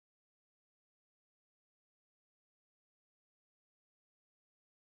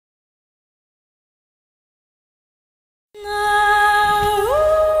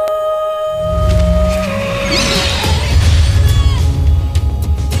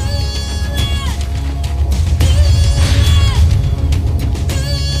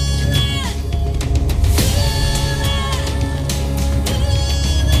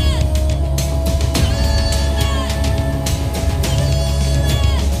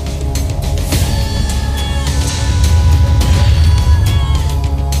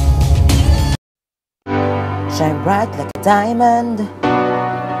Shine bright like a diamond.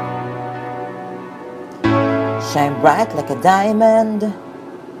 Shine bright like a diamond.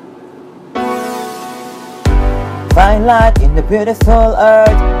 Find light in the beautiful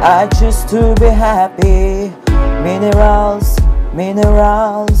earth. I choose to be happy. Minerals,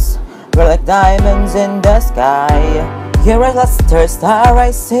 minerals, we're like diamonds in the sky. You're a luster star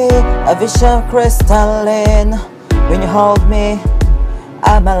I see, a vision crystalline. When you hold me,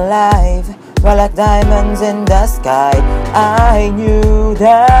 I'm alive. We're like diamonds in the sky. I knew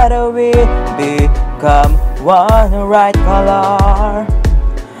that we'd become one right color.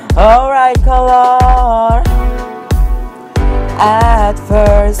 Alright color. At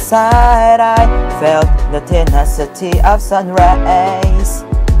first sight I felt the tenacity of sun rays.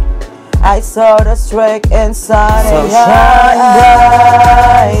 I saw the streak inside. So shine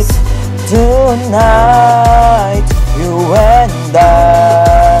bright tonight, you and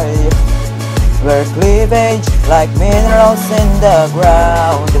I. We're cleavage like minerals in the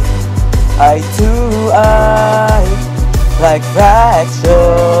ground. Eye to eye, like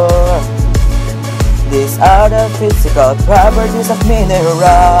fracture. These are the physical properties of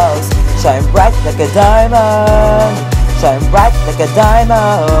minerals. Shine bright like a diamond. Shine bright like a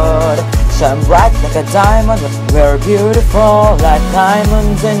diamond. Shine bright like a diamond. We're beautiful like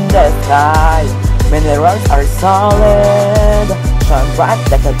diamonds in the sky. Minerals are solid. Shine bright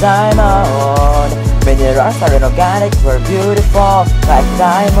like a diamond. Minerals are inorganic. We're beautiful like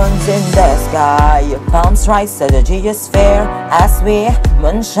diamonds in the sky. Palms rise to the geosphere as we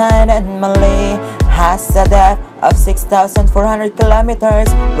moonshine and Malay has a depth of 6,400 kilometers.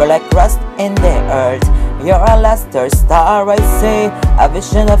 We're like rust in the earth. You're a luster star I see, a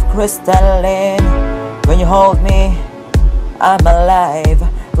vision of crystalline. When you hold me, I'm alive.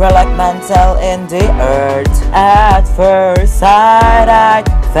 We're like mantle in the earth. At first sight I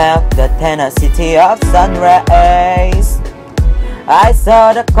felt the tenacity of sun rays. I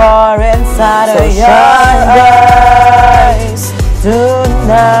saw the core inside of your eyes.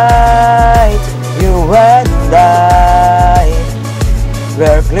 Tonight, you and I.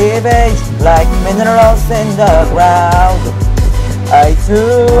 We're cleavage like minerals in the ground. Eye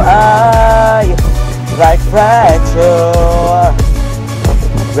to eye, like fracture.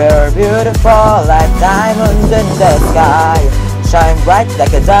 We're beautiful like diamonds in the sky. Shine bright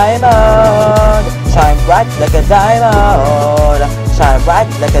like a diamond. Shine bright like a diamond. Shine bright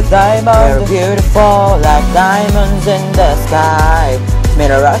like a diamond. We're beautiful like diamonds in the sky.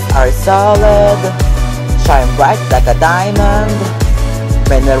 Minerals are solid. Shine bright like a diamond.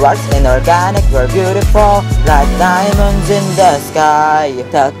 Minerals inorganic. We're beautiful like diamonds in the sky.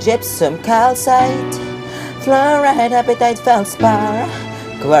 Talc, gypsum, calcite, fluoride, apatite, feldspar,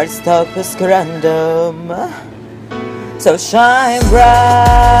 quartz, topaz, corundum. So shine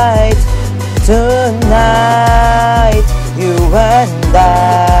bright tonight, you and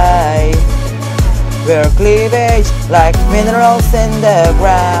I. We're cleavage like minerals in the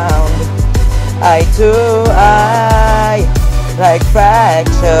ground. Eye to eye, like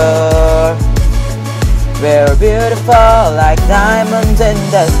fracture. We're beautiful like diamonds in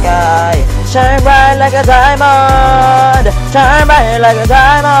the sky. Shine bright like a diamond. Shine bright like a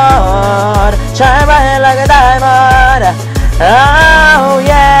diamond. Shine bright like a diamond. Oh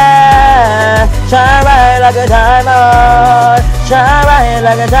yeah. Shine bright like a diamond. Shine bright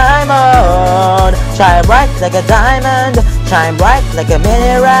like a diamond. Shine bright like a diamond. Shine bright like a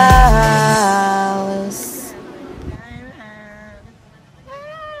mineral.